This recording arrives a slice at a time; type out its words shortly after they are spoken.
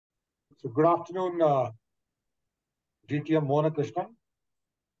So good afternoon, DTM Mohanakrishnan.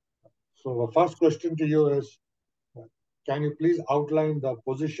 So the first question to you is, can you please outline the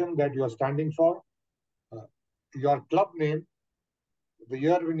position that you are standing for, uh, your club name, the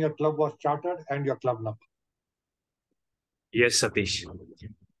year when your club was chartered, and your club number? Yes, Satish.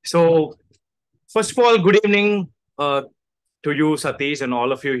 So, first of all, good evening to you, Satish, and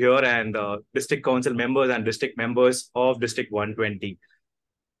all of you here, and district council members and district members of District 120.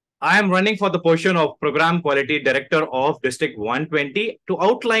 I am running for the position of Program Quality Director of District 120. To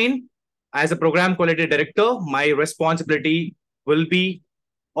outline, as a Program Quality Director, my responsibility will be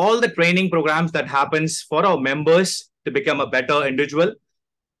all the training programs that happens for our members to become a better individual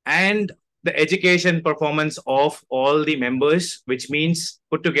and the education performance of all the members, which means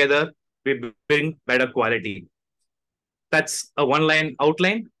put together we bring better quality. That's a one line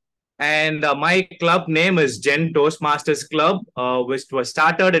outline. And my club name is Gen Toastmasters Club, which was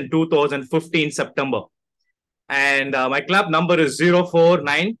started in 2015 September. And my club number is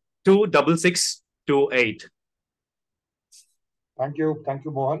 04926628. Thank you,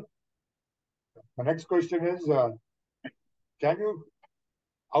 Mohan. The next question is, can you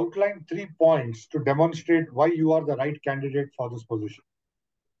outline 3 points to demonstrate why you are the right candidate for this position?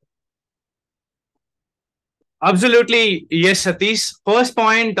 Absolutely, yes, Satish. First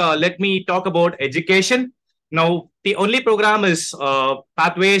point, let me talk about education. Now, the only program is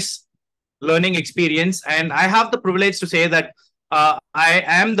Pathways Learning Experience, and I have the privilege to say that I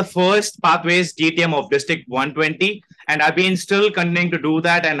am the first Pathways DTM of District 120, and I've been still continuing to do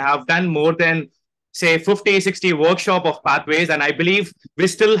that and have done more than, say, 50, 60 workshop of Pathways, and I believe we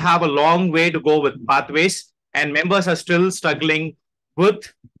still have a long way to go with Pathways, and members are still struggling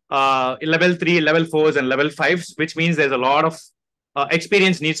with level 3, level 4s, and level 5s, which means there's a lot of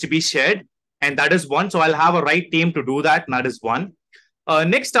experience needs to be shared. And that is one. So I'll have a right team to do that. And that is one.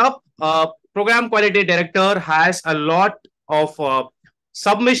 Next up, Program Quality Director has a lot of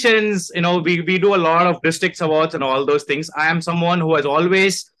submissions. You know, we do a lot of districts awards and all those things. I am someone who has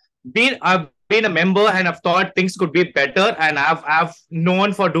always I've been a member and I've thought things could be better. And I've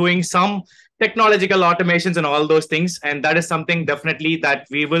known for doing some technological automations and all those things. And that is something definitely that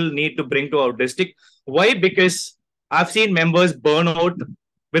we will need to bring to our district. Why? Because I've seen members burn out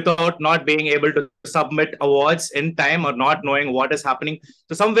without not being able to submit awards in time or not knowing what is happening.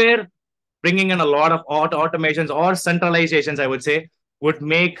 So somewhere bringing in a lot of automations or centralizations, I would say, would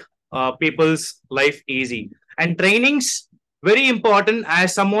make people's life easy. And trainings, very important.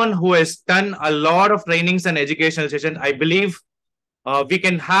 As someone who has done a lot of trainings and educational sessions, I believe we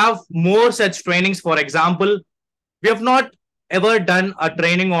can have more such trainings. For example, we have not ever done a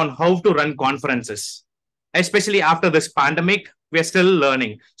training on how to run conferences, especially after this pandemic. We are still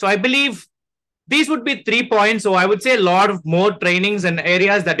learning. So I believe these would be 3 points. So I would say a lot of more trainings and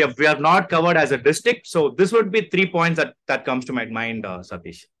areas that we have not covered as a district. So this would be 3 points that comes to my mind,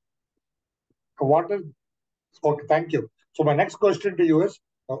 Satish. Okay, thank you. So my next question to you is,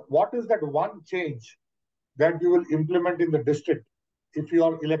 what is that one change that you will implement in the district if you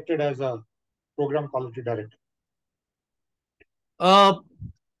are elected as a program quality director?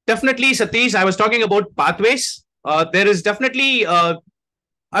 Definitely, Satish, I was talking about pathways. There is definitely, I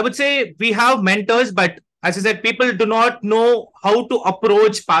would say we have mentors, but as I said, people do not know how to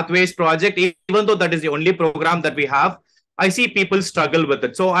approach Pathways project, even though that is the only program that we have. I see people struggle with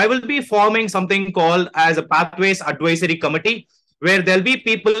it. So I will be forming something called as a Pathways Advisory Committee, where there'll be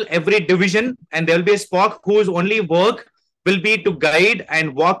people every division, and there'll be a SPOC whose only work will be to guide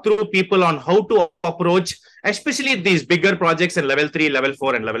and walk through people on how to approach, especially these bigger projects in level 3, level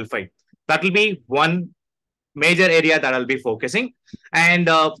 4, and level 5. That will be one major area that I'll be focusing. And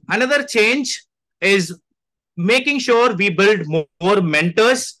another change is making sure we build more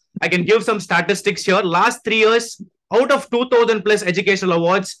mentors. I can give some statistics here. Last 3 years, out of 2,000 plus educational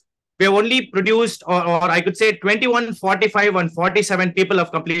awards, we have only produced, or I could say 21, 45, and 47 people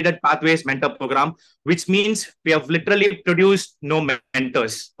have completed Pathways Mentor Program, which means we have literally produced no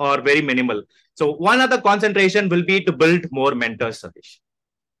mentors or very minimal. So one other concentration will be to build more mentors, Satish.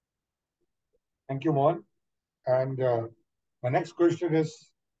 Thank you, Mohan. And my next question is,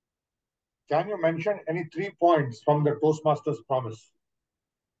 can you mention any 3 points from the Toastmasters promise?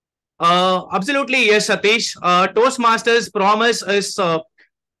 Absolutely, yes, Satish. Toastmasters promise is to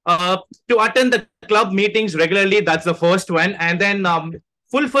attend the club meetings regularly. That's the first one. And then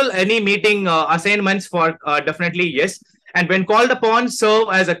fulfill any meeting assignments for definitely, yes. And when called upon, serve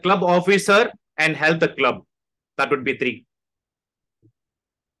as a club officer and help the club. That would be 3.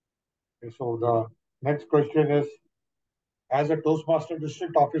 Okay, so the next question is, as a Toastmaster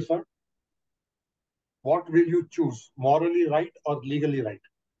district officer, what will you choose, morally right or legally right?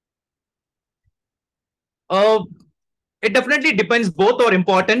 Uh, it definitely depends. Both are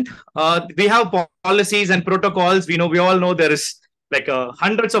important. We have policies and protocols. We all know there is like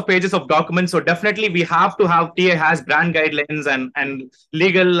hundreds of pages of documents. So definitely we have to have TA has brand guidelines and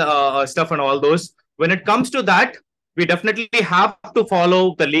legal stuff and all those. When it comes to that, we definitely have to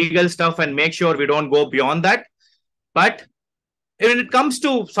follow the legal stuff and make sure we don't go beyond that. But when it comes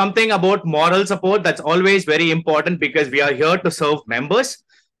to something about moral support, that's always very important because we are here to serve members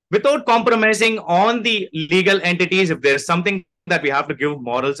without compromising on the legal entities. If there's something that we have to give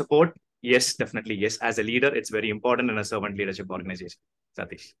moral support, yes, definitely, yes. As a leader, it's very important in a servant leadership organization.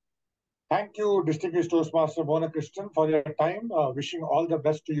 Satish. Thank you, Distinguished Toastmaster Mohanakrishnan, for your time. Wishing all the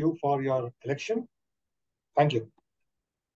best to you for your election. Thank you.